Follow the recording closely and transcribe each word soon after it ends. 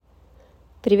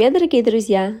Привет, дорогие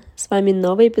друзья! С вами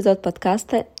новый эпизод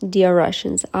подкаста Dear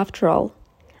Russians, After All.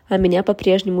 А меня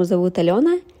по-прежнему зовут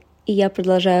Алена, и я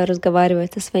продолжаю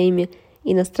разговаривать со своими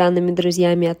иностранными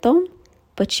друзьями о том,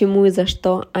 почему и за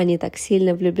что они так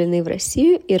сильно влюблены в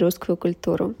Россию и русскую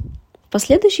культуру. В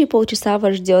последующие полчаса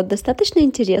вас ждет достаточно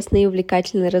интересный и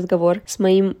увлекательный разговор с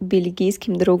моим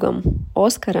бельгийским другом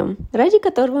Оскаром, ради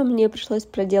которого мне пришлось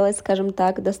проделать, скажем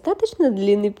так, достаточно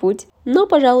длинный путь, но,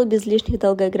 пожалуй, без лишних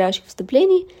долгоиграющих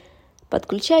вступлений.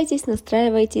 Подключайтесь,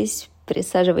 настраивайтесь,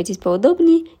 присаживайтесь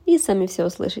поудобнее и сами все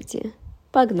услышите.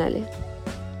 Погнали!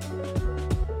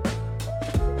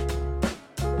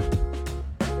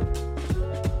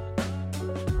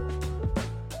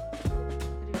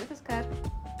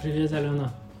 Привет,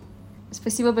 Алена.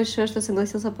 Спасибо большое, что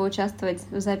согласился поучаствовать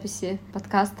в записи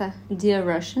подкаста Dear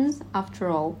Russians, After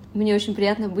All. Мне очень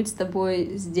приятно быть с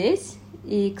тобой здесь.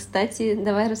 И, кстати,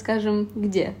 давай расскажем,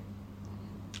 где.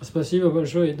 Спасибо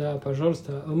большое, да,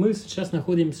 пожалуйста. Мы сейчас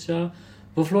находимся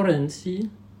во Флоренции.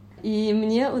 И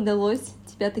мне удалось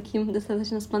тебя таким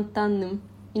достаточно спонтанным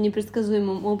и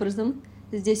непредсказуемым образом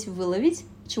здесь выловить,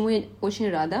 чему я очень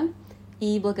рада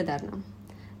и благодарна.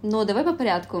 Но давай по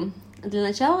порядку. Для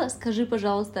начала скажи,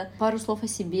 пожалуйста, пару слов о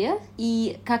себе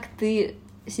и как ты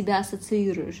себя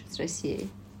ассоциируешь с Россией.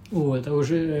 Это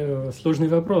уже сложный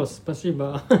вопрос,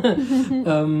 спасибо.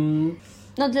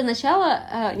 Но для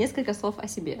начала несколько слов о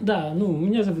себе. Да,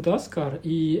 меня зовут Оскар,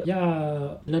 и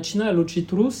я начинал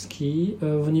учить русский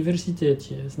в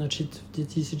университете, значит, в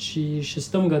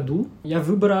 2006 году. Я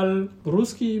выбрал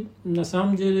русский, на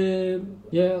самом деле,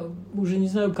 я уже не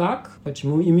знаю как,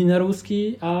 почему именно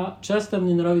русский, а часто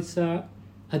мне нравится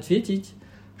ответить,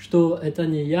 что это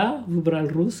не я выбрал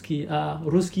русский, а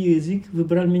русский язык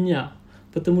выбрал меня,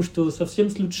 потому что совсем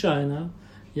случайно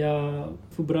я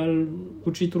выбрал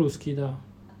учить русский, да.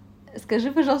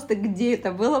 Скажи, пожалуйста, где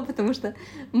это было, потому что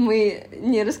мы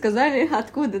не рассказали,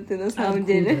 откуда ты на самом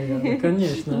деле.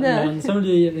 Конечно. Да. На самом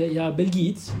деле я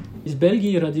бельгиец, из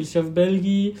Бельгии, родился в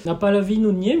Бельгии.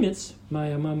 Наполовину немец,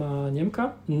 моя мама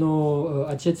немка, но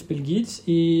отец бельгиец.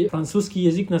 И французский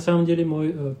язык на самом деле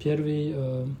мой первый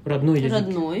родной язык.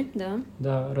 Родной, да.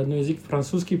 Да, родной язык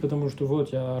французский, потому что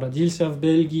я родился в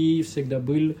Бельгии, всегда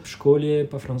был в школе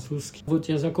по-французски.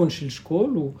 Я закончил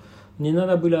школу. Мне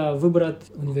надо было выбрать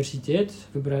университет,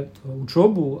 выбрать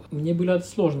учебу. Мне было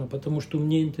сложно, потому что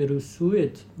мне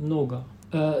интересует много.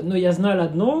 Но я знал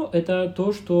одно, это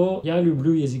то, что я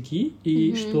люблю языки,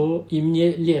 и что и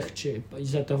мне легче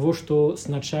из-за того, что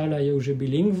сначала я уже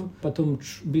билингв, потом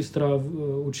быстро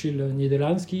учил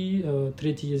нидерландский,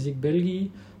 третий язык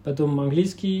Бельгии, потом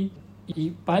английский.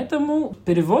 И поэтому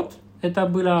перевод — это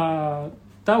была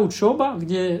та учеба,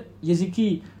 где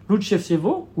языки лучше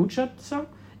всего учатся.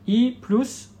 И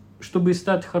плюс, чтобы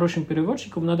стать хорошим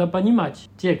переводчиком, надо понимать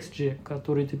текст,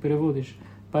 который ты переводишь.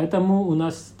 Поэтому у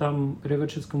нас там в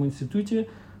переводческом институте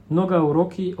много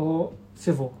уроков о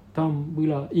всего. Там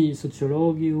было и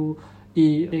социологию,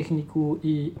 и технику,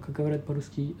 и, как говорят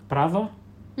по-русски, право.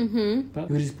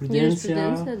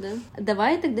 Юриспруденция, да.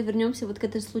 Давай тогда вернемся к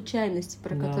этой случайности,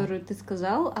 про которую ты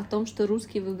сказал, о том, что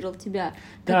русский выбрал тебя.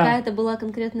 Да. Какая-то была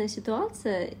конкретная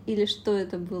ситуация или что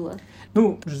это было?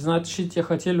 Значит, я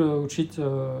хотел учить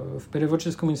в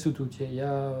переводческом институте.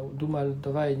 Я думал,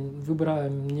 давай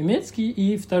выбираем немецкий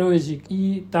и второй язык.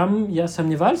 И там я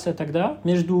сомневался тогда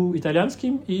между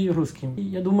итальянским и русским. И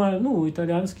я думал,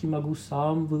 итальянский могу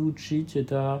сам выучить,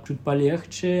 это чуть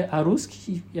полегче, а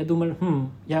русский, я думал,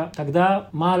 я тогда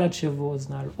мало чего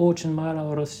знал, очень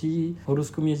мало о России, о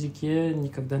русском языке,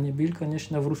 никогда не был,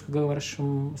 конечно, в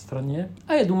русскоговорящем стране.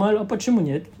 А я думал, а почему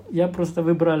нет? Я просто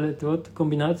выбрал эту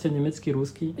комбинацию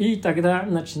немецкий-русский. И тогда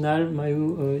начинал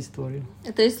мою историю.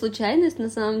 То есть случайность на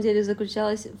самом деле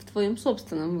заключалась в твоем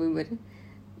собственном выборе?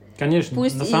 Конечно,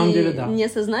 пусть на самом деле, да. Пусть и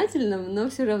несознательном, но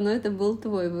все равно это был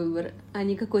твой выбор, а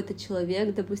не какой-то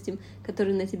человек, допустим,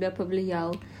 который на тебя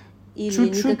повлиял. Или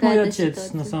чуть-чуть мой отец,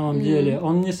 ситуация. на самом деле,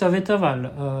 он не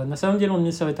советовал. На самом деле он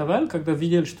не советовал, когда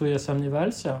видел, что я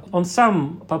сомневался. Он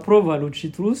сам попробовал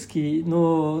учить русский,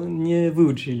 но не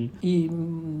выучил. И,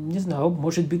 не знаю,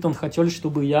 может быть, он хотел,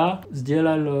 чтобы я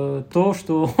сделал то,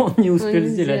 что он не успел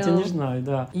сделать. Я не знаю,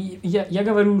 да. И я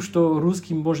говорю, что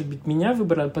русский, может быть, меня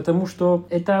выбрал, потому что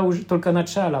это уже только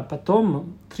начало.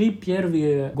 Потом, 3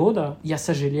 первые года я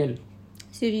сожалел.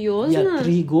 Серьезно? Я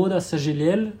 3 года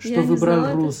сожалел, что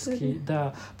выбрал русский.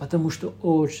 Да, потому что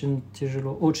очень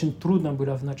тяжело, очень трудно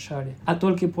было в начале. А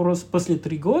только после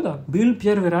 3 года был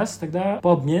первый раз тогда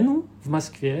по обмену в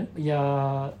Москве.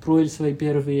 Я строил свои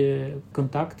первые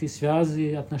контакты,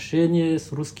 связи, отношения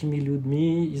с русскими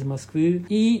людьми из Москвы.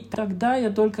 И тогда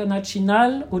я только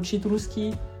начинал учить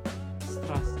русский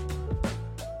страсти.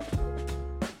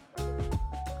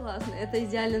 Классно, это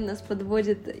идеально нас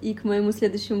подводит и к моему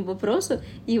следующему вопросу,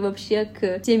 и вообще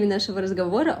к теме нашего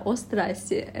разговора о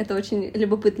страсти. Это очень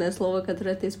любопытное слово,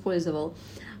 которое ты использовал.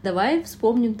 Давай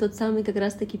вспомним тот самый как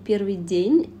раз-таки первый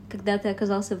день, когда ты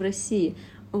оказался в России.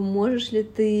 Можешь ли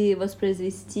ты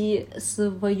воспроизвести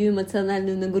свою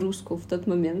эмоциональную нагрузку в тот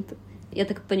момент? Я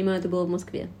так понимаю, это было в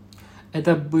Москве.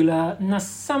 Это было на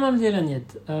самом деле нет.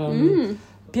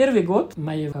 Первый год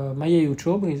моей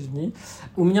учебы, извини,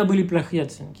 у меня были плохие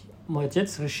оценки. Мой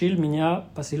отец решил меня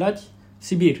посылать в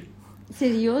Сибирь.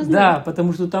 Серьезно? Да,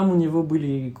 потому что там у него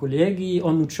были коллеги,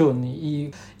 он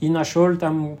ученый. И нашел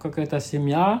там какая-то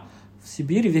семья в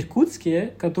Сибири, в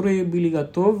Иркутске, которые были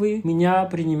готовы меня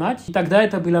принимать. И тогда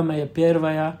это была моя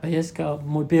первая поездка,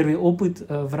 мой первый опыт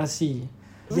в России.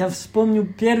 Я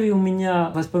вспомню, первое у меня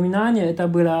воспоминание, это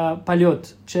был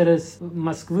полет через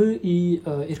Москву и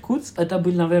Иркутск. Это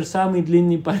был, наверное, самый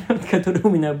длинный полет, который у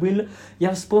меня был.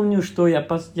 Я вспомню, что я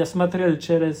смотрел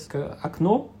через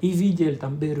окно и видел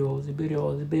там березы.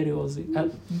 А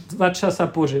 2 часа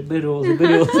позже березы.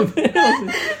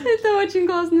 Это очень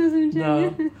классное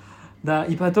замечание. Да,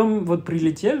 и потом вот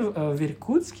прилетел в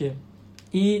Иркутске.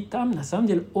 И там, на самом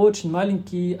деле, очень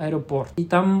маленький аэропорт. И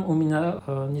там у меня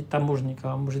не таможник,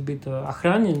 а может быть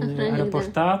охранник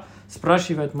аэропорта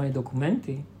спрашивает мои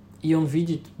документы. И он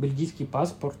видит бельгийский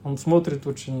паспорт. Он смотрит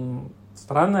очень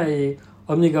странно. И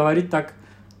он мне говорит так: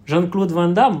 Жан-Клод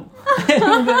Ван Дам.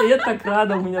 Я так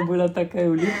рада, у меня была такая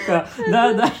улыбка.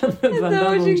 Да, Жан-Клод Ван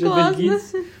Дам, он же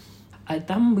бельгиец. А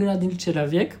там был один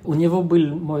человек, у него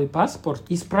был мой паспорт,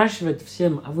 и спрашивает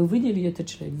всем: а вы видели этот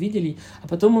человек? Видели? А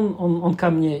потом он ко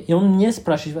мне, и он мне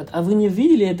спрашивает: а вы не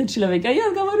видели этот человек? А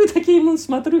я говорю, так я ему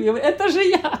смотрю, я говорю: это же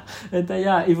я! Это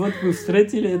я! И вот мы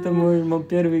встретили, это мой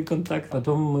первый контакт.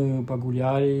 Потом мы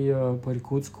погуляли по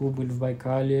Иркутску, были в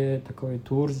Байкале, такой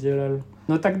тур сделали.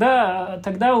 Но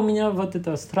тогда у меня вот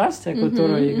эта страсть, о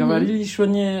которой говорили, еще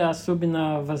не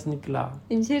особенно возникла.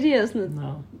 Интересно.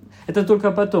 Да. Это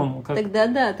только потом.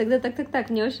 Тогда так,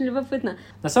 мне очень любопытно.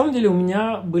 На самом деле у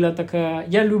меня была такая...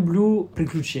 Я люблю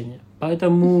приключения,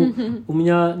 поэтому у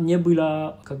меня не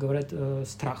было, как говорят,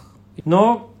 страх.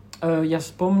 Но я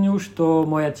вспомню, что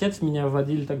мой отец меня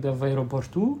водил тогда в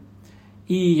аэропорту,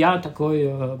 и я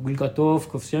такой был готов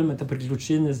ко всем. Это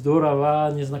приключение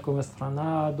здорово, незнакомая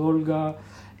страна, долго.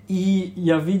 И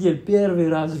я видел первый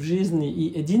раз в жизни,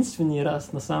 и единственный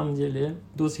раз, на самом деле,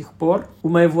 до сих пор, у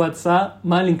моего отца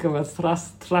маленького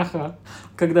страха,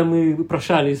 когда мы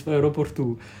прощались в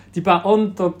аэропорту. Типа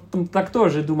он так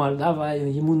тоже думал: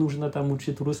 давай, ему нужно там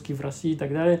учить русский в России и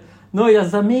так далее. Но я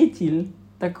заметил,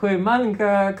 такое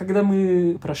маленькое, когда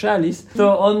мы прощались,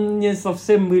 то он не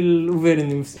совсем был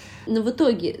уверенным. Но в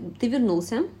итоге ты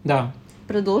вернулся. Да.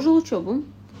 Продолжил учебу.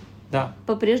 Да.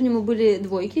 По-прежнему были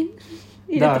двойки.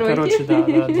 Или да, тройки? короче,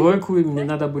 да. Двойку, и мне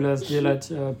надо было сделать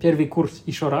первый курс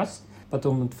еще раз,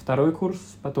 потом второй курс,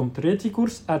 потом третий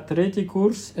курс. А третий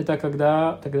курс — это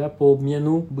когда тогда по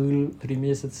обмену был 3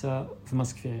 месяца в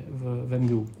Москве, в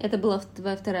МГУ. Это была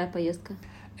твоя вторая поездка?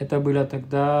 Это было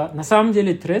тогда, на самом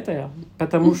деле, третья,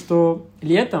 потому что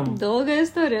летом... Долгая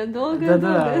история, долгая.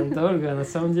 Да, долго, на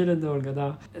самом деле долго,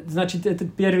 да. Значит,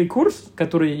 этот первый курс,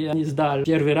 который я сдал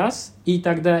первый раз, и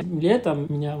тогда летом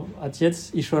меня отец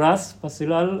еще раз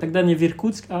посылал, тогда не в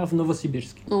Иркутск, а в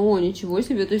Новосибирск. О, ничего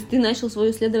себе, то есть ты начал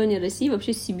свое исследование России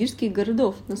вообще с сибирских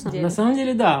городов, на самом деле? На самом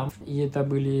деле, да. И это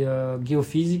были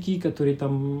геофизики, которые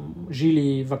там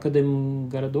жили в Академии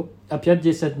городов. Опять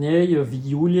 10 дней в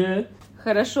июле.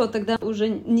 Хорошо, тогда уже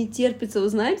не терпится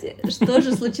узнать, что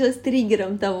же случилось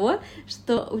триггером того,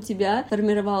 что у тебя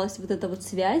формировалась вот эта вот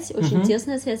связь, очень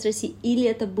тесная связь с Россией, или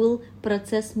это был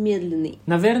процесс медленный?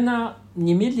 Наверное,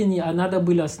 не медленный, а надо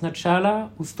было сначала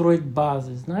устроить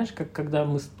базы. Знаешь, как когда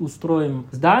мы устроим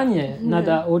здание,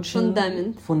 надо очень...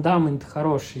 Фундамент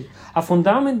хороший. А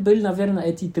фундамент был, наверное,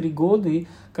 эти 3 года,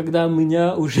 когда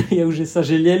я уже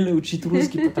сожалел учить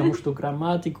русский, потому что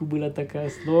грамматика была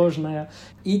такая сложная.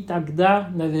 И тогда,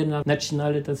 наверное,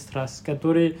 начинал этот страсть,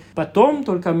 который потом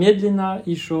только медленно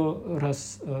еще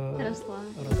росла.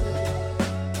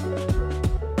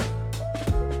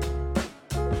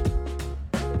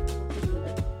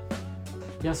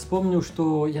 Я вспомнил,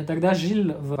 что я тогда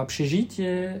жил в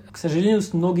общежитии, к сожалению,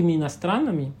 с многими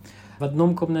иностранными. В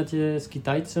одном комнате с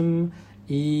китайцем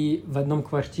и в одном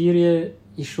квартире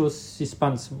еще с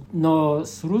испанцем. Но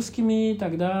с русскими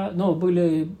тогда,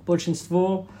 были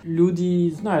большинство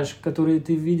людей, знаешь, которые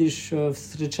ты видишь,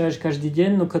 встречаешь каждый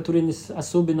день, но которые не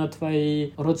особенно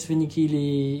твои родственники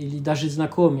или даже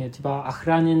знакомые, типа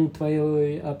охранник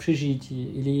твоего общежития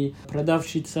или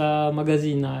продавщица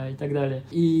магазина и так далее.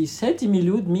 И с этими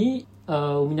людьми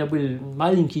у меня был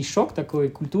маленький шок такой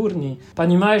культурный.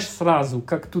 Понимаешь сразу,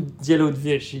 как тут делают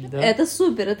вещи. Да? Это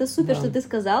супер, да. Да. Что ты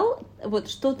сказал. Вот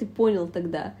что ты понял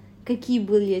тогда? Какие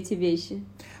были эти вещи?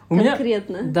 У меня,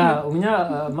 конкретно. Да, у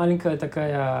меня маленькая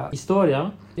такая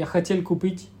история. Я хотел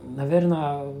купить,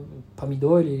 наверное,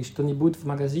 помидоры или что-нибудь в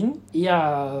магазин. И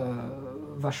я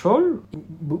вошел,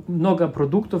 много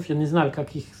продуктов, я не знал,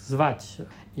 как их звать.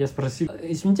 Я спросил,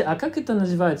 извините, а как это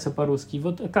называется по-русски?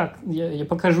 Вот как? Я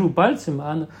покажу пальцем,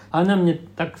 она мне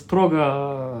так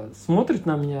строго смотрит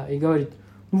на меня и говорит,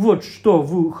 вот что,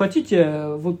 вы хотите,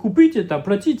 вы купите это,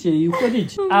 платите и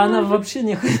уходите. А она вообще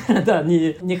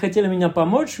не хотела меня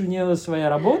помочь, у нее своя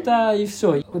работа и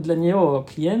все. Для нее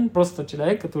клиент просто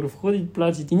человек, который входит,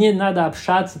 платит. И не надо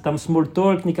общаться, там small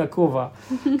talk никакого.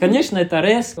 Конечно, это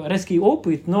резкий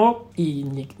опыт, но и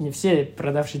не все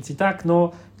продавщицы так,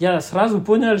 но я сразу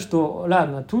понял, что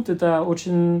ладно, тут это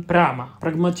очень прямо,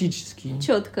 прагматически.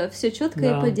 Четко, все четко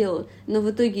и по делу. Но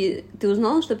в итоге ты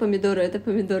узнал, что помидоры — это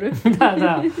помидоры?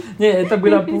 Да. Не, это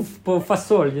было по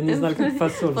фасоль. Я не знал, как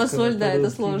фасоль. Фасоль, да, это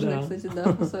сложно, кстати,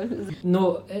 да, фасоль.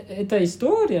 Но эта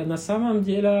история на самом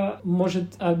деле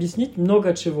может объяснить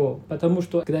много чего. Потому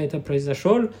что, когда это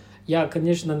произошло, я,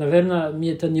 конечно, наверное,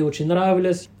 мне это не очень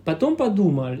нравилось. Потом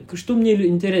подумал, что мне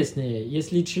интереснее,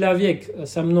 если человек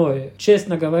со мной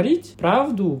честно говорит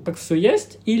правду, как все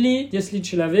есть, или если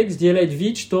человек сделает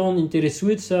вид, что он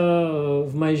интересуется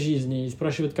в моей жизни и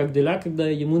спрашивает, как дела, когда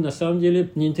ему на самом деле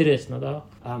неинтересно, да.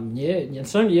 А мне, на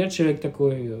самом деле, я человек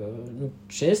такой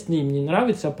честный, мне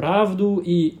нравится правду,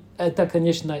 и это,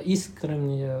 конечно,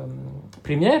 искренний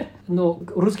пример, но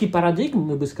русский парадигм,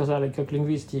 мы бы сказали, как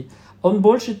лингвисты, он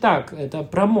больше так, это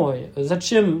прямой.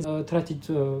 Зачем тратить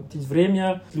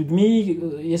время с людьми,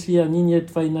 если они не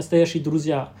твои настоящие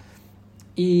друзья?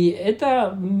 И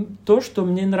это то, что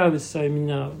мне нравится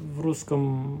именно в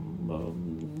русском,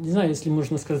 не знаю, если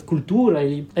можно сказать, культура.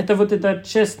 Это вот эта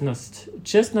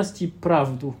честность и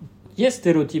правду. Есть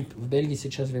стереотип в Бельгии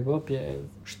сейчас, в Европе,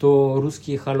 что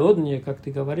русские холодные, как ты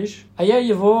говоришь. А я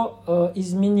его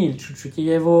изменил чуть-чуть,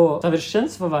 я его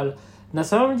совершенствовал. На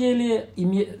самом деле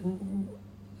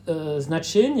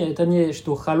значение это не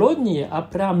что холодные, а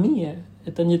прямые.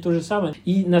 Это не то же самое.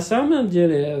 И на самом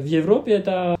деле в Европе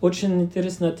это очень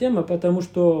интересная тема, потому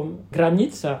что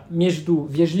граница между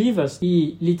вежливостью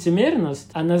и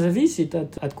лицемерностью, она зависит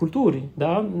от культуры.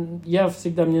 Да?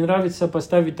 Мне нравится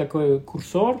поставить такой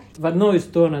курсор. В одной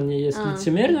стороне есть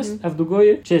лицемерность, а в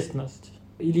другой честность.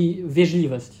 Или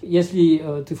вежливость.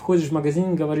 Если ты входишь в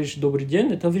магазин и говоришь «добрый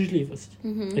день», это вежливость.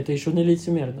 Это еще не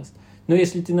лицемерность. Но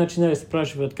если ты начинаешь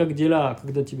спрашивать, как дела,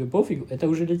 когда тебе пофигу, это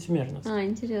уже лицемерность.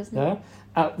 Интересно. Да?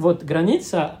 А вот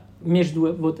граница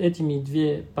между вот этими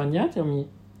две понятиями,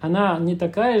 она не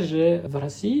такая же в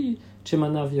России, чем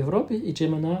она в Европе и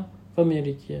чем она в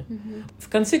Америке. В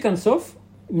конце концов,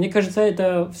 мне кажется,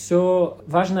 это все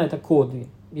важно, это коды.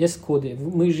 Есть коды.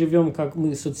 Мы живем, как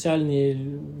мы социальные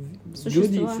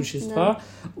люди, существа. Да.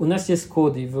 У нас есть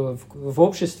коды в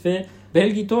обществе. В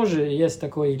Бельгии тоже есть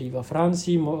такое, или во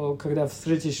Франции, когда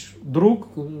встретишь друг,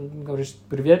 говоришь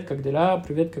 «Привет, как дела?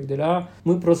 Привет, как дела?»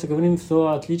 Мы просто говорим «Все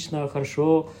отлично,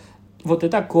 хорошо». Вот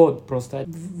это код просто.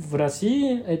 В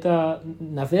России это,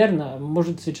 наверное,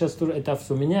 может сейчас тоже это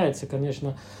все меняется,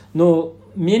 конечно, но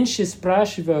меньше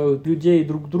спрашивают людей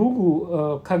друг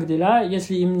другу, как дела,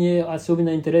 если им не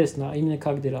особенно интересно, именно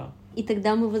как дела. И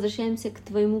тогда мы возвращаемся к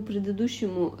твоему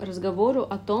предыдущему разговору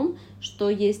о том, что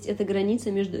есть эта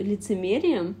граница между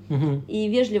лицемерием и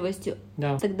вежливостью.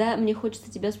 Да. Тогда мне хочется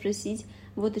тебя спросить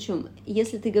вот о чем.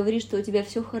 Если ты говоришь, что у тебя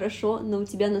все хорошо, но у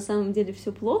тебя на самом деле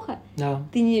все плохо,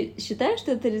 ты не считаешь,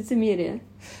 что это лицемерие?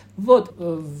 Вот,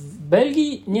 в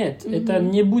Бельгии нет, это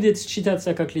не будет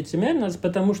считаться как лицемерность,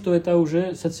 потому что это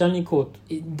уже социальный код.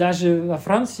 И даже во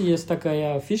Франции есть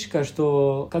такая фишка,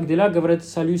 что как дела говорят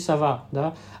 «salut, ça va»,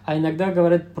 да? А иногда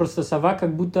говорят просто «ça va»,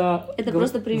 как будто это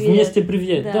просто привет. Вместе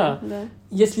привет, да.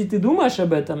 Если ты думаешь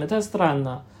об этом, это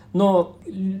странно. Но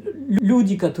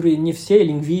люди, которые не все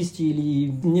лингвисты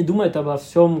или не думают обо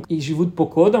всем и живут по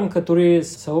кодам, которые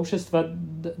сообщества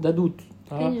дадут.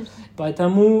 Да?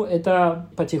 Поэтому это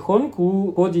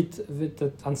потихоньку входит в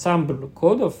этот ансамбль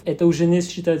кодов. Это уже не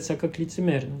считается как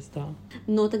лицемерность. Да.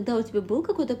 Но тогда у тебя был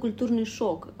какой-то культурный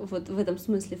шок вот в этом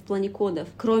смысле, в плане кодов,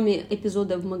 кроме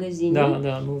эпизода в магазине?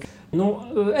 Да. Ну,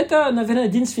 это, наверное,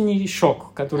 единственный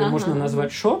шок, который можно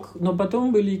назвать шок. Но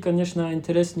потом были, конечно,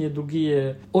 интереснее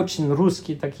другие, очень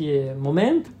русские такие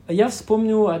моменты. Я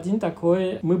вспомню один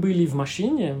такой. Мы были в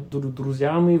машине с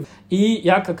друзьями. И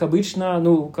я, как обычно,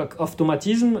 как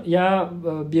автоматизм, я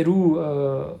беру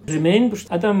ремень.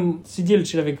 А там сидел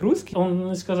человек русский.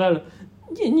 Он сказал...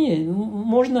 Не,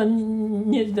 можно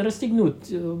не расстегнут.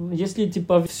 Если,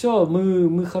 типа, все,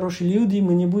 мы хорошие люди,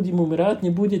 мы не будем умирать, не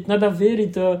будет, надо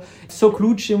верить, все к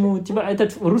лучшему. Типа, это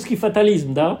русский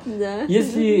фатализм, да? Да.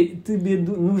 Если тебе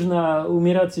нужно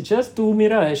умирать сейчас, то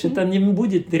умираешь. Это не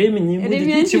будет, времени не будет,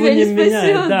 Ремень ничего тебя не не меняет.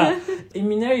 спасет, Да. да? И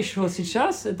меня еще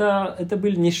сейчас, это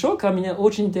был не шок, а меня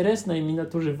очень интересно, и меня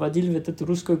тоже вводили в эту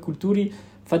русскую культуру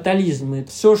фатализм.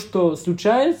 Все, что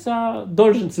случается,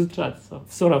 должен случаться.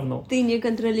 Все равно. Ты не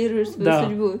контролируешь свою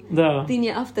судьбу. Да. Ты не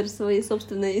автор своей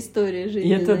собственной истории жизни.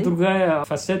 И это другая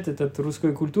фасета этой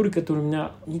русской культуры, которая мне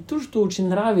не то, что очень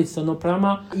нравится, но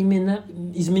прямо именно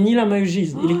изменила мою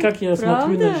жизнь. Или как я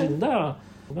смотрю на жизнь. Да.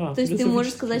 Да, то есть ты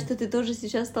можешь сказать, что ты тоже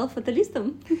сейчас стал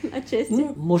фаталистом отчасти?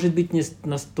 Ну, может быть, не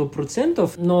на 100%,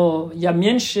 но я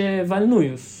меньше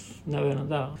волнуюсь, наверное,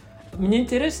 да. Мне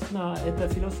интересна эта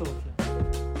философия.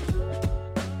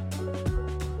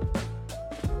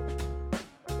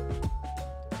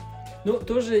 Ну,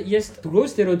 тоже есть другой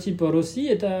стереотип о России,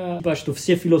 это что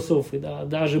все философы, да,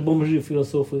 даже бомжи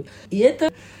философы. И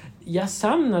это я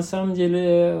сам, на самом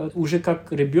деле, уже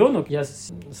как ребенок, я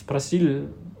спросил,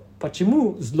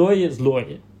 почему злое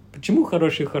злое, почему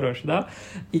хорошее хорошее, да?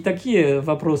 И такие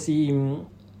вопросы. И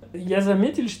я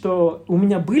заметил, что у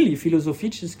меня были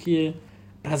философические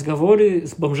разговоры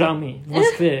с бомжами в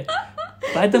Москве.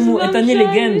 Поэтому это не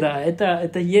легенда,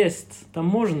 это есть. Там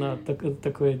можно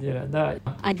такое делать, да.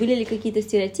 А были ли какие-то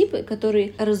стереотипы,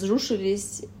 которые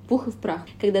разрушились в пух и в прах,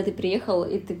 когда ты приехал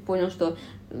и ты понял, что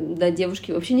да,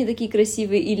 девушки вообще не такие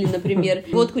красивые, или, например,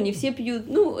 водку не все пьют,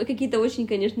 ну, какие-то очень,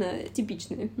 конечно,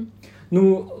 типичные.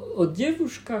 Ну, о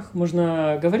девушках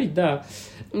можно говорить, да.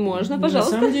 Можно,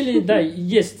 пожалуйста. На самом деле, да,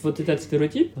 есть вот этот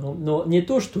стереотип, но не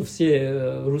то, что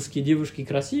все русские девушки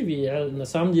красивые. Я на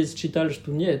самом деле считал,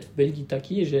 что нет, в Бельгии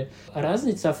такие же.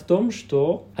 Разница в том,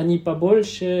 что они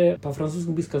побольше, по-французски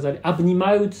бы сказали,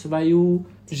 обнимают свою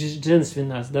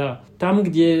женственность, да. Там,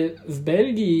 где в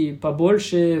Бельгии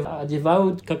побольше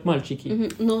одевают, как мальчики.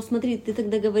 Но смотри, ты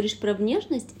тогда говоришь про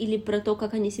внешность или про то,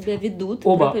 как они себя ведут?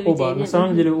 Оба. На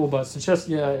самом деле оба. Сейчас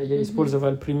я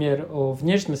использовал пример о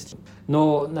внешности,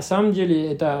 но на самом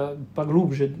деле это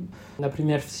поглубже.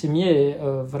 Например, в семье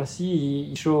в России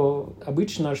еще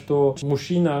обычно, что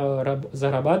мужчина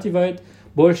зарабатывает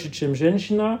больше, чем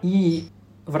женщина, и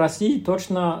в России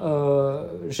точно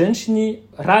женщины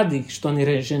рады, что они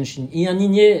женщины, и они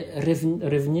не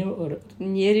ревнуют.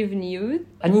 Не ревнуют?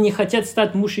 Они не хотят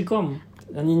стать мужиком.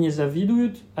 Они не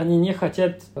завидуют, они не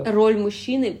хотят... Роль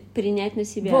мужчины принять на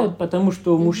себя. Вот, потому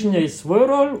что у мужчины есть свой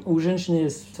роль, у женщины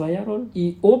есть своя роль.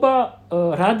 И оба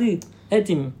рады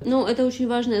этим. Ну, это очень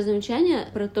важное замечание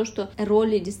про то, что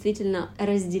роли действительно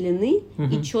разделены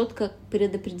и четко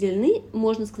предопределены,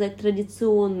 можно сказать,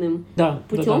 традиционным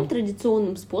путем,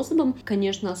 традиционным способом.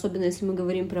 Конечно, особенно если мы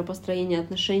говорим про построение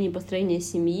отношений, построение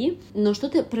семьи. Но что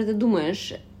ты про это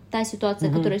думаешь? Та ситуация,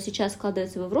 которая сейчас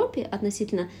складывается в Европе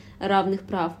относительно равных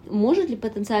прав, может ли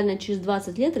потенциально через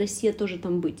 20 лет Россия тоже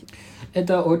там быть?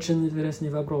 Это очень интересный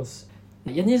вопрос.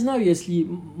 Я не знаю, если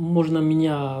можно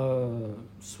меня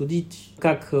судить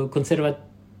как консерватист.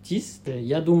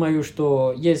 Я думаю,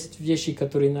 что есть вещи,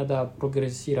 которые надо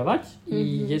прогрессировать, и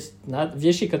есть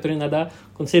вещи, которые надо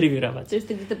консервировать. То есть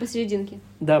ты где-то посерединке?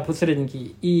 Да,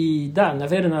 посерединке. И да,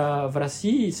 наверное, в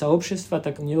России сообщество,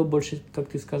 так у нее больше, как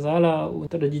ты сказала,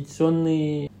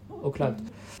 традиционный уклад.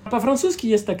 По-французски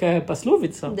есть такая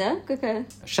пословица. Да? Какая?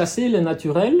 «Chasser le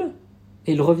naturel,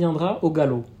 il reviendra au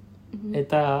galop».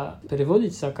 Это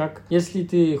переводится как, если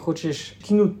ты хочешь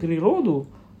кинуть природу,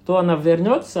 то она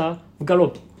вернется в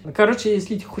галоп. Короче,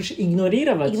 если ты хочешь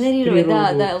игнорировать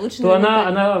природу, лучше то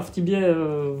она в тебе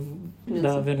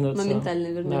вернется. Моментально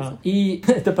вернется. Да. И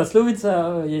эта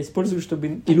пословица я использую,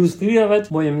 чтобы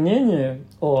иллюстрировать мое мнение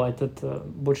о этот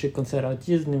больше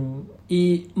консерватизм.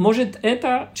 И может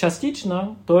это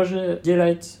частично тоже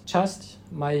делает часть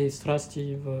моей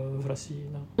страсти в России.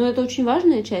 Да. Ну, это очень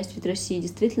важная часть ведь России,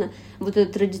 действительно, вот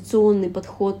этот традиционный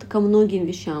подход ко многим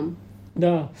вещам.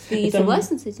 Да. Ты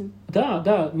согласен с этим?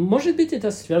 Да. Может быть,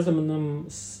 это связано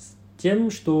с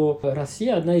тем, что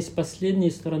Россия одна из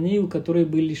последних стран, у которой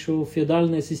была еще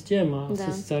феодальная система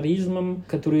с царизмом,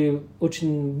 который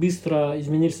очень быстро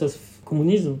изменился в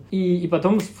коммунизм, и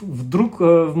потом вдруг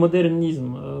в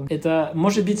модернизм. Это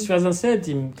может быть связано с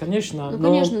этим, конечно.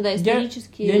 Конечно, да,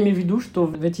 исторически. Я имею в виду, что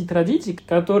в эти традиции,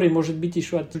 которые, может быть,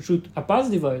 еще чуть-чуть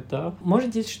опаздывают, да,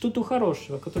 может быть что-то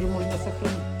хорошего, которое можно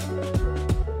сохранить.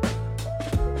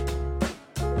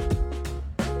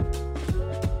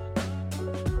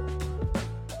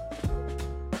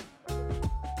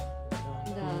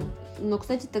 Но,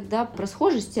 кстати, тогда про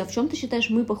схожесть. А в чем ты считаешь,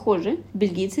 мы похожи,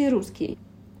 бельгийцы и русские?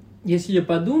 Если я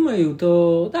подумаю,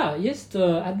 то да, есть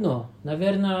одно.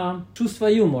 Наверное, чувство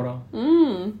юмора.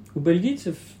 У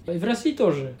бельгийцев, и в России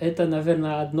тоже. Это,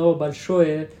 наверное, одно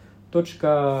большое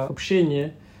точка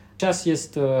общения. Сейчас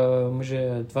есть, мы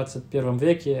же в 21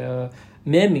 веке,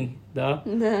 мемы, да?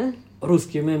 Да.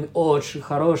 Русские мемы очень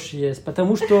хорошие есть,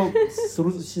 потому что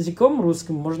с языком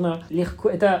русским можно легко...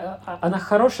 Она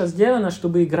хорошо сделана,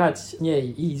 чтобы играть с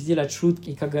ней и сделать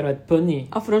шутки, как говорят, пони.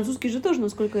 А французский же тоже,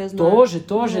 насколько я знаю.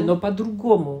 Тоже, да. но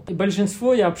по-другому. И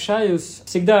большинство я общаюсь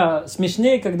всегда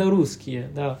смешнее, когда русские,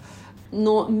 да.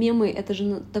 Но мемы — это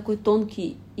же такой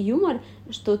тонкий юмор,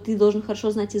 что ты должен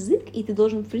хорошо знать язык, и ты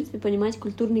должен, в принципе, понимать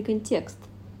культурный контекст.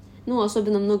 Ну,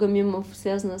 особенно много мемов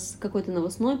связано с какой-то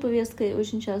новостной повесткой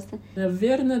очень часто.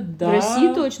 Наверное, да. В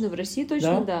России точно,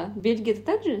 да. В Бельгии это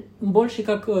так же? Больше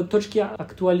как точки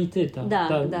актуалитета.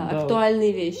 Да,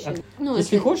 актуальные вещи.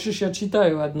 Если хочешь, я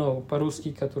читаю одно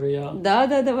по-русски, которое я... Да,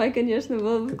 давай, конечно,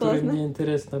 было бы которое классно. Мне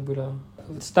интересно было.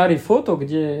 Старое фото,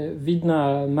 где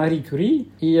видно Мари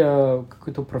Кюри и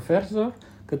какой-то профессор,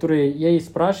 который ей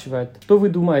спрашивает, что вы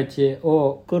думаете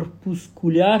о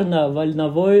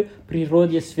корпускулярно-волновой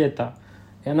природе света?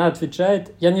 И она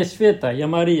отвечает, я не Света, я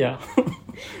Мария.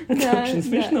 Это очень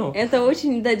смешно. Это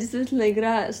очень, действительно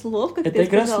игра слов, как ты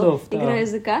игра сказал. Слов, игра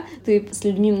языка. Ты с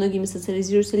людьми многими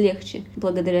социализируешься легче,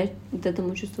 благодаря вот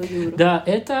этому чувству юмора. Да,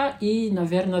 это и,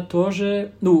 наверное,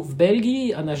 тоже... в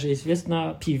Бельгии, она же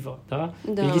известна пиво, да?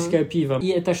 Бельгийское пиво. И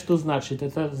это что значит?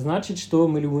 Это значит, что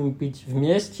мы любим пить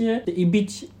вместе и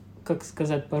быть, как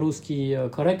сказать по-русски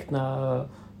корректно,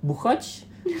 бухать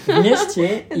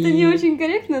вместе. Это не очень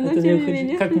корректно, но тем не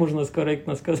менее. Как можно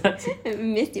корректно сказать?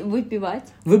 Вместе выпивать.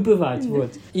 Выпивать, вот.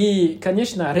 И,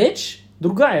 конечно, речь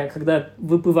другая, когда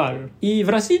выпивали. И в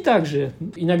России также.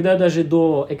 Иногда даже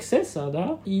до эксцесса,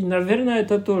 да. И, наверное,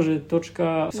 это тоже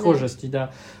точка схожести,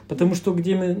 да. Потому что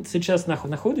где мы сейчас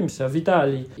находимся, в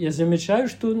Италии, я замечаю,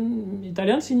 что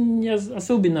итальянцы не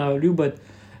особенно любят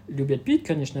пить,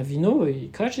 конечно, вино и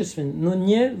качественно, но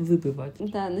не выпивать.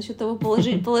 Да, насчет того,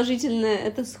 положительное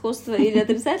это сходство или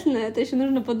отрицательное, это еще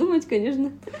нужно подумать,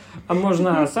 конечно. А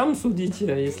можно сам судить,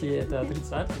 если это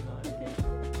отрицательно.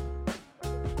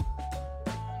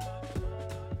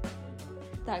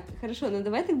 Так, хорошо, но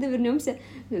давай тогда вернемся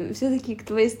все-таки к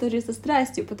твоей истории со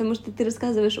страстью, потому что ты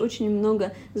рассказываешь очень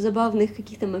много забавных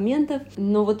каких-то моментов,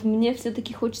 но вот мне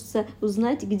все-таки хочется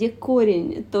узнать, где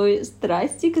корень той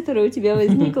страсти, которая у тебя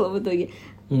возникла в итоге.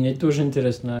 Мне тоже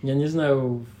интересно. Я не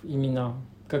знаю именно,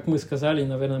 как мы сказали,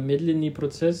 наверное, медленный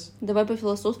процесс. Давай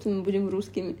пофилософствуем, будем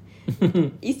русскими.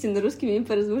 Истинно русскими и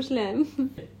поразмышляем.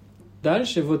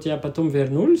 Дальше вот я потом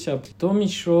вернулся, потом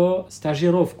еще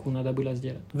стажировку надо было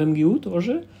сделать. В МГУ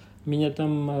тоже. Меня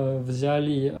там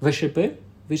взяли в ВШП,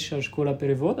 Высшая школа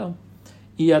перевода.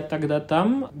 И я тогда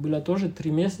там было тоже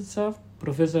 3 месяца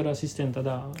профессор-ассистента,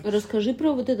 да. Расскажи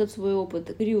про вот этот свой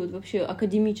опыт, период вообще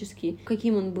академический,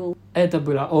 каким он был? Это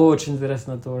было очень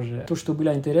интересно тоже. То, что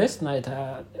было интересно,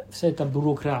 это вся эта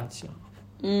бюрократия.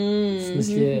 В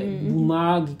смысле,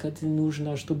 бумаги, которые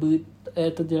нужно, чтобы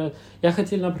это делать. Я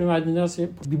хотел, например, один раз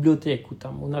в библиотеку.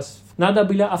 Там у нас надо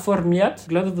было оформлять в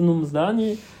главном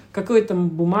здании какой-то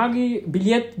бумаги,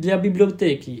 билет для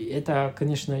библиотеки. Это,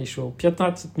 конечно, еще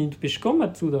 15 минут пешком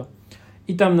отсюда.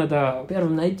 И там надо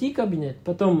первым найти кабинет,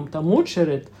 потом там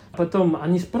очередь, потом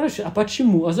они спрашивают, а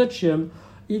почему, а зачем?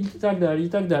 И так далее, и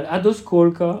так далее. А до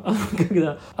сколько?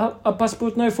 Когда? А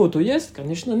паспортное фото есть?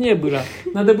 Конечно, не было.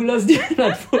 Надо было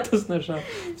сделать фото сначала.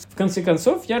 В конце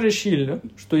концов, я решил,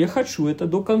 что я хочу это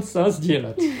до конца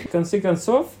сделать. В конце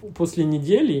концов, после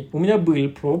недели у меня был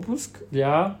пропуск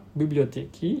для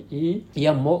библиотеки, и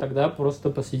я мог тогда просто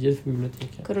посидеть в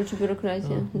библиотеке. Короче,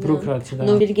 бюрократия. Бюрократия, да.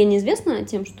 Но Бельгия неизвестна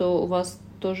тем, что у вас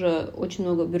тоже очень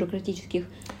много бюрократических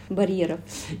барьеров?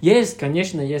 Есть,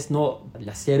 конечно, есть, но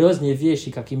для серьезных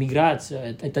вещей, как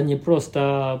иммиграция, это не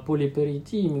просто поле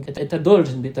перейти, это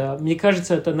должен быть, мне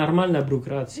кажется, это нормальная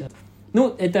бюрократия.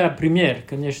 Это пример,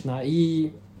 конечно,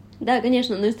 и... Да,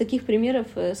 конечно, но из таких примеров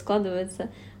складывается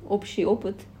общий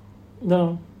опыт.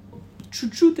 Да.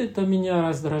 Чуть-чуть это меня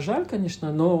раздражало,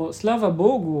 конечно, но, слава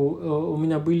богу, у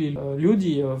меня были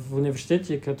люди в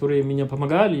университете, которые мне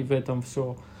помогали в этом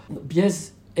все.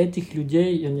 Без этих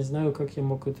людей я не знаю, как я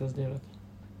мог это сделать.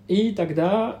 И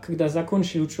тогда, когда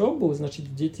закончил учебу, значит,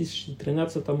 в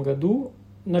 2013 году,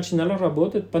 начинал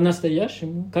работать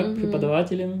по-настоящему, как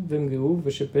преподавателем в МГУ, в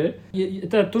ВШП. И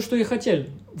это то, что я хотел.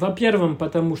 Во-первых,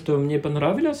 потому что мне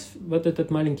понравилось вот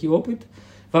этот маленький опыт.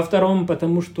 Во-вторых,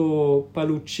 потому что,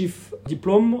 получив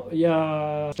диплом,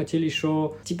 я хотел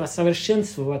еще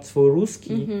совершенствовать свой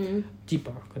русский.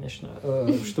 Конечно,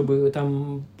 чтобы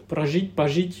там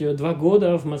пожить 2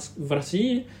 года в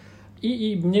России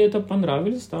И мне это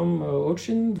понравилось там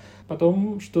очень.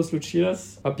 Потом, что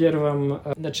случилось? Во-первых,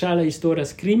 начало истории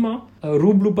с Крыма,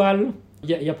 рубль упал.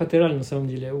 Я потерял, на самом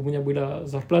деле. У меня была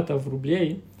зарплата в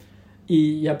рублей. И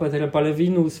я потерял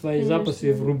половину своих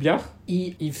запасов в рублях.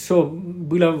 И все,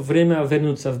 было время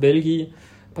вернуться в Бельгию,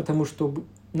 потому что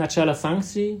начало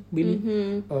санкций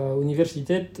были.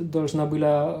 Университет должна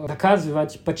была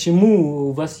доказывать, почему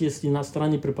у вас есть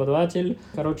иностранный преподаватель.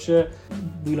 Короче,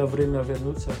 было время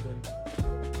вернуться в Бельгию.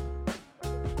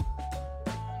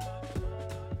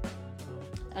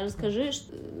 А расскажи,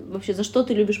 вообще, за что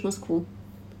ты любишь Москву?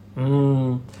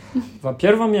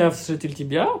 Во-первых, я встретил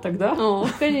тебя тогда. О,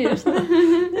 конечно.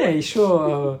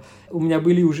 Еще у меня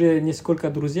были уже несколько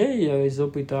друзей из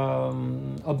опыта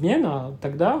обмена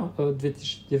тогда,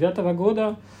 2009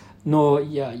 года. Но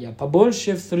я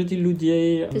побольше встретил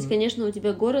людей. То есть, конечно, у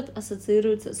тебя город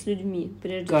ассоциируется с людьми,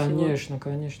 прежде всего.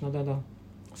 Конечно, да.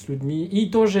 С людьми. И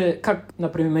тоже, как,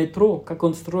 например, метро, как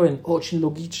он строен, очень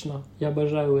логично. Я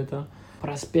обожаю это.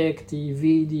 Проспекты,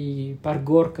 виды, парк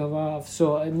Горького,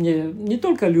 все. Мне не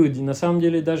только люди, на самом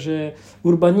деле даже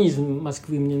урбанизм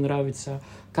Москвы мне нравится.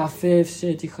 Кафе,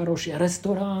 все эти хорошие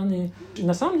рестораны.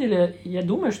 На самом деле, я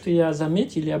думаю, что я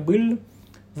заметил, я был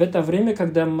в это время,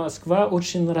 когда Москва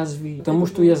очень развита. Потому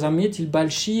что я заметил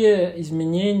большие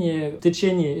изменения в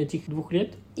течение этих 2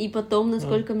 лет. И потом,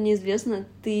 насколько мне известно,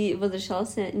 ты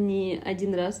возвращался не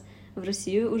один раз в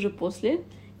Россию уже после.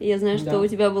 И я знаю, что у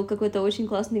тебя был какой-то очень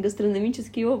классный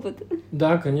гастрономический опыт.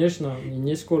 Да, конечно,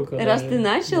 несколько. Раз ты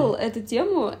начал эту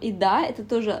тему, и да, это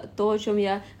тоже то, о чем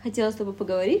я хотела с тобой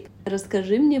поговорить.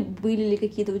 Расскажи мне, были ли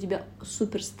какие-то у тебя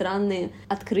супер странные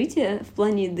открытия в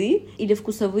плане еды или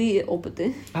вкусовые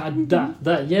опыты? Да,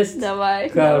 есть. Давай.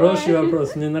 Хороший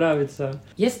вопрос, мне нравится.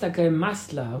 Есть такое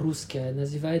масло русское,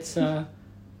 называется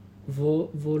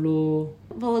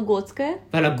Вологодское.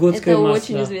 Вологодское это масло.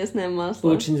 Очень известное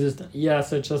масло. Очень известно. Я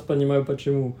сейчас понимаю,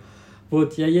 почему.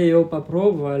 Вот, я ее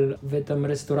попробовал в этом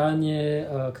ресторане,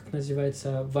 как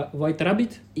называется, White Rabbit.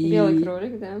 Белый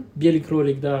кролик, да. Белый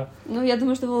кролик, да. Ну, я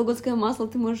думаю, что вологодское масло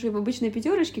ты можешь и в обычной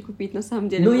пятерочке купить, на самом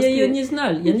деле. Но я ее не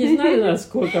знал. Я не знал,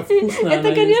 насколько вкусно она.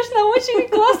 Это, конечно, очень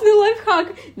классный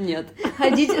лайфхак. Нет,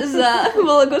 ходить за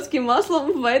вологодским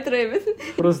маслом в White Rabbit.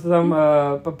 Просто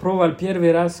там попробовал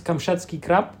первый раз камчатский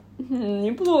краб.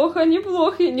 Неплохой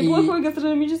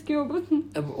гастрономический опыт.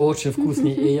 Очень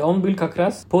вкусный. И он был как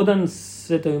раз подан с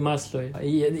этой маслой.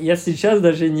 И я сейчас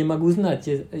даже не могу знать,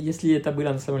 если это было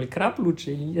на самом деле краб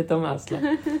лучше или это масло.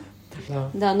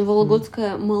 Да, но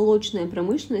вологодская молочная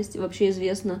промышленность вообще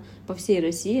известна по всей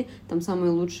России. Там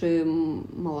самое лучшее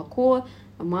молоко,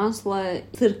 масло,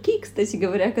 сырки, кстати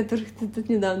говоря, которых ты тут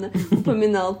недавно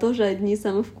упоминал, тоже одни из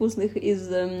самых вкусных из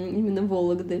именно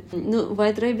Вологды. Ну,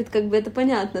 White Rabbit, как бы это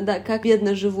понятно, да, как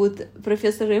бедно живут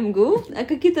профессоры МГУ, а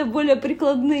какие-то более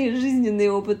прикладные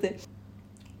жизненные опыты.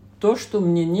 То, что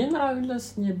мне не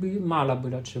нравилось, мало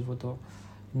было чего-то.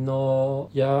 Но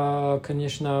я,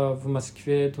 конечно, в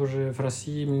Москве, тоже в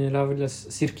России, мне нравились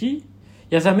сырки.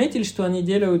 Я заметил, что они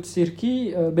делают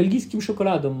сырки бельгийским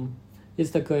шоколадом.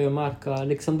 Есть такая марка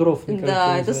Александров.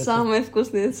 Да, это самые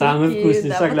вкусные сырки. Самые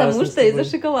вкусные, да, согласен. Потому что из-за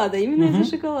шоколада, именно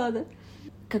из-за шоколада.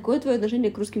 Какое твое отношение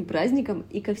к русским праздникам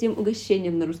и ко всем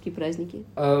угощениям на русские праздники?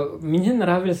 Мне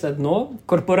нравилось одно —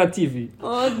 корпоративы.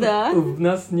 О, да. У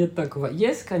нас нет такого.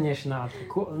 Есть, конечно,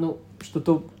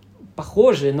 что-то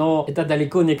похоже, но это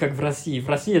далеко не как в России. В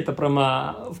России это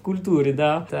прямо в культуре,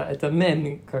 да. Это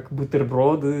мем, как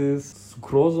бутерброды с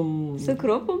укрозом. С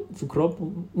укропом? С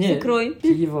укропом. С укрой.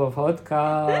 Пиво,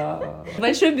 водка.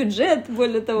 Большой бюджет,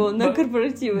 более того, на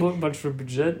корпоративы. Большой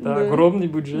бюджет, да. Огромный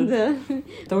бюджет. Да.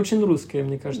 Это очень русское,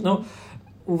 мне кажется. Но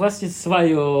у вас есть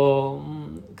свое,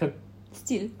 как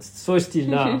свой стиль,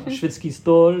 да, шведский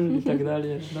стол и так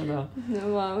далее, да.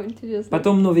 Вау, интересно.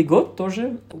 Потом Новый год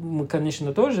тоже, мы,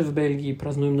 конечно, тоже в Бельгии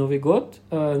празднуем Новый год,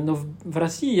 но в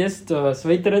России есть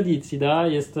свои традиции, да,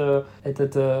 есть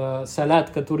этот салат,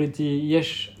 который ты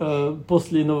ешь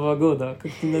после Нового года,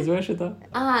 как ты называешь это?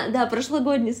 Да,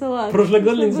 прошлогодний салат.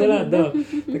 Прошлогодний салат, да,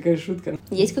 такая шутка.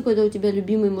 Есть какой-то у тебя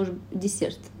любимый, может,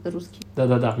 десерт русский?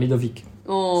 Да, медовик.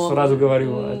 Сразу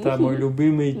говорю, это мой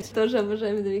любимый. Тоже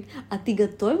обожаю медовик. А ты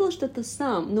готовил что-то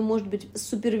сам? Ну, может быть, с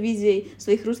супервизией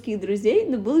своих русских друзей?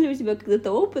 Но был ли у тебя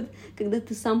когда-то опыт, когда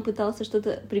ты сам пытался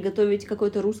что-то приготовить,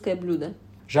 какое-то русское блюдо?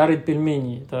 Жарить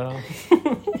пельмени, это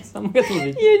сам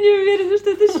готовить. Я не уверена,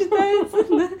 что это считается.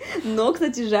 Но,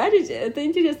 кстати, жарить, это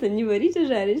интересно, не варить, а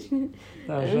жарить.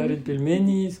 Да, жарить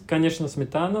пельмени, конечно,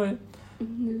 сметаной.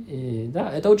 И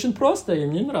да, это очень просто, и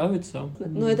мне нравится.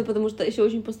 Но это потому что еще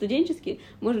очень по-студенчески.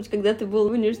 Может быть, когда ты был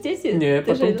в университете... Не,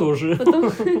 потом тоже.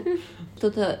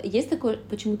 Что-то есть такое,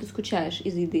 почему ты скучаешь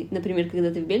из еды? Например,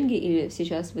 когда ты в Бельгии или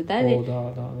сейчас в Италии?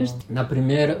 О, да.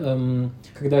 Например,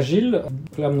 когда жил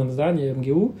в главном здании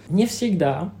МГУ, не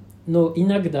всегда, но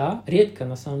иногда, редко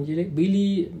на самом деле,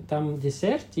 были там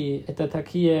десерты, это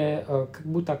такие как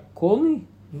будто коны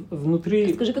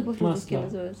внутри. Скажи, как по-французски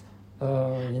называется?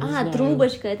 Знаю.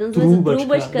 Трубочка. Это называется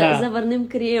трубочка да. с заварным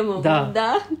кремом.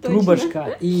 Да, точно.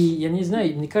 Трубочка. И я не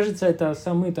знаю, мне кажется, это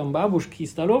самые там бабушки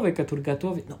столовые, которые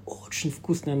готовят, но очень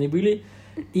вкусные они были.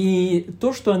 И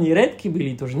то, что они редкие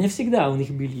были тоже, не всегда у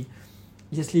них были.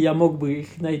 Если я мог бы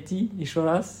их найти еще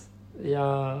раз,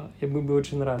 я был бы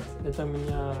очень рад. Это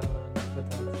меня...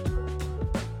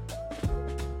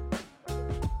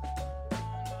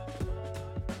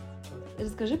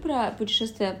 Расскажи про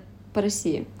путешествия по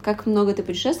России. Как много ты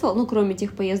путешествовал, ну, кроме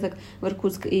тех поездок в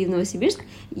Иркутск и в Новосибирск,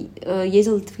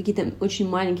 ездил ли ты в какие-то очень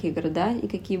маленькие города, и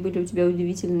какие были у тебя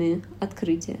удивительные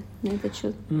открытия на этот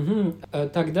счет?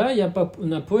 Тогда я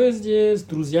на поезде с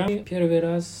друзьями первый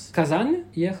раз в Казань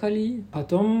ехали,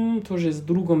 потом тоже с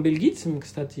другом бельгийцем,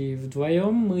 кстати,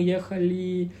 вдвоем мы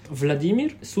ехали в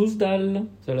Владимир, Суздаль,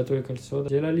 Золотое кольцо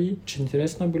делали, очень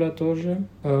интересно было тоже.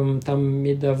 Там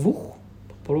медовух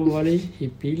пробовали и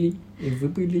пили, и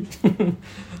выпили.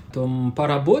 Потом по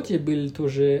работе был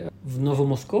тоже в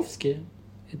Новомосковске,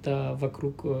 это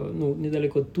вокруг,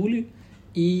 недалеко от Тулы,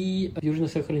 и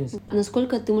Южно-Сахалинск. А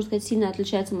насколько, ты можешь сказать, сильно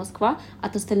отличается Москва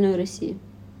от остальной России?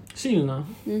 Сильно,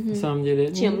 на самом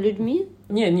деле. Чем? Людьми?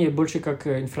 Не, больше как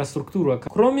инфраструктура.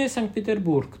 Кроме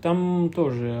Санкт-Петербург, там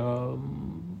тоже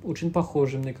очень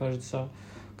похоже, мне кажется.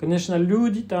 Конечно,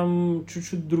 люди там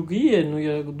чуть-чуть другие, но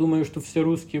я думаю, что все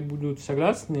русские будут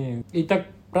согласны. И так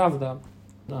правда.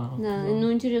 Да,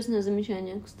 интересное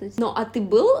замечание, кстати. А ты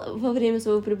был во время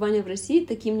своего пребывания в России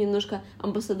таким немножко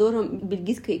амбассадором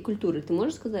бельгийской культуры, ты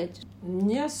можешь сказать?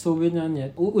 Не особенно,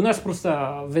 нет. У нас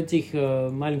просто в этих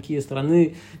маленьких странах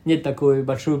нет такой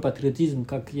большой патриотизм,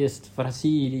 как есть в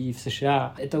России или в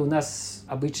США. Это у нас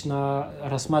обычно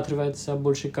рассматривается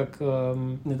больше как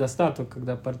недостаток,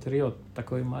 когда патриот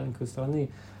такой маленькой страны.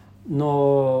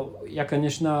 Но я,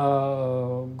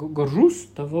 конечно, горжусь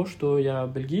того, что я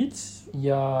бельгиец.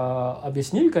 Я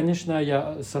объяснил, конечно,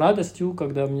 я с радостью,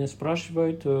 когда меня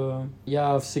спрашивают.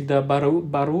 Я всегда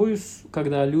борюсь,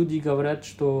 когда люди говорят,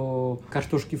 что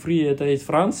картошки фри это из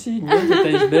Франции, нет, это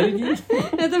из Бельгии.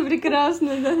 Это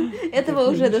прекрасно, да.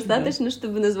 Этого уже достаточно,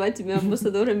 чтобы назвать тебя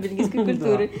амбассадором бельгийской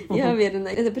культуры. Я уверена.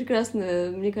 Это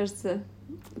прекрасно, мне кажется,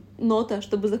 нота,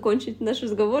 чтобы закончить наш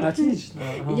разговор. Отлично.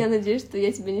 Я надеюсь, что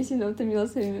я тебя не сильно утомила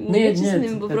своими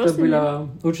многочисленными вопросами. Это было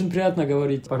очень приятно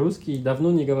говорить по-русски.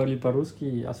 Давно не говорили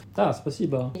по-русски. Да,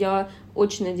 спасибо. Я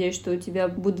очень надеюсь, что у тебя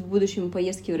будут в будущем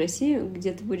поездки в Россию,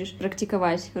 где ты будешь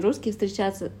практиковать русский,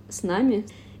 встречаться с нами.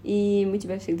 И мы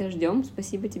тебя всегда ждем.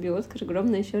 Спасибо тебе, Оскар,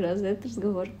 огромное еще раз за этот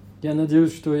разговор. Я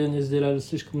надеюсь, что я не сделал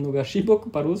слишком много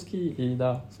ошибок по-русски. И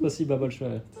да, спасибо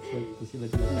большое. Спасибо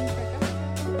тебе.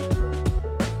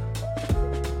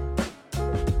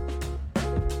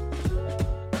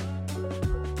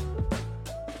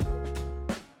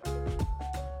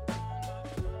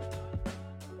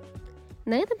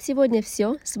 На этом сегодня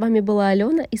все. С вами была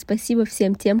Алена, и спасибо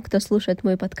всем тем, кто слушает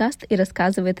мой подкаст и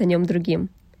рассказывает о нем другим.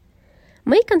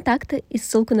 Мои контакты и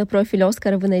ссылку на профиль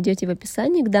Оскара вы найдете в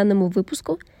описании к данному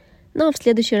выпуску, ну а в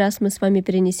следующий раз мы с вами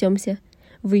перенесемся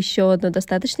в еще одно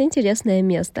достаточно интересное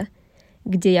место,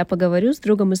 где я поговорю с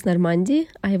другом из Нормандии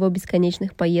о его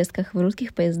бесконечных поездках в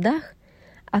русских поездах,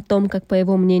 о том, как, по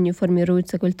его мнению,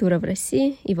 формируется культура в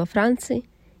России и во Франции,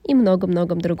 и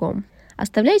много-многом другом.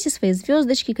 Оставляйте свои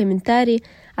звездочки, комментарии,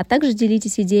 а также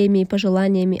делитесь идеями и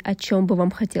пожеланиями, о чем бы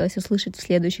вам хотелось услышать в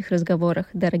следующих разговорах,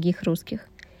 дорогих русских.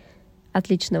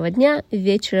 Отличного дня,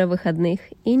 вечера, выходных,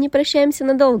 и не прощаемся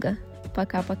надолго.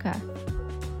 Пока-пока.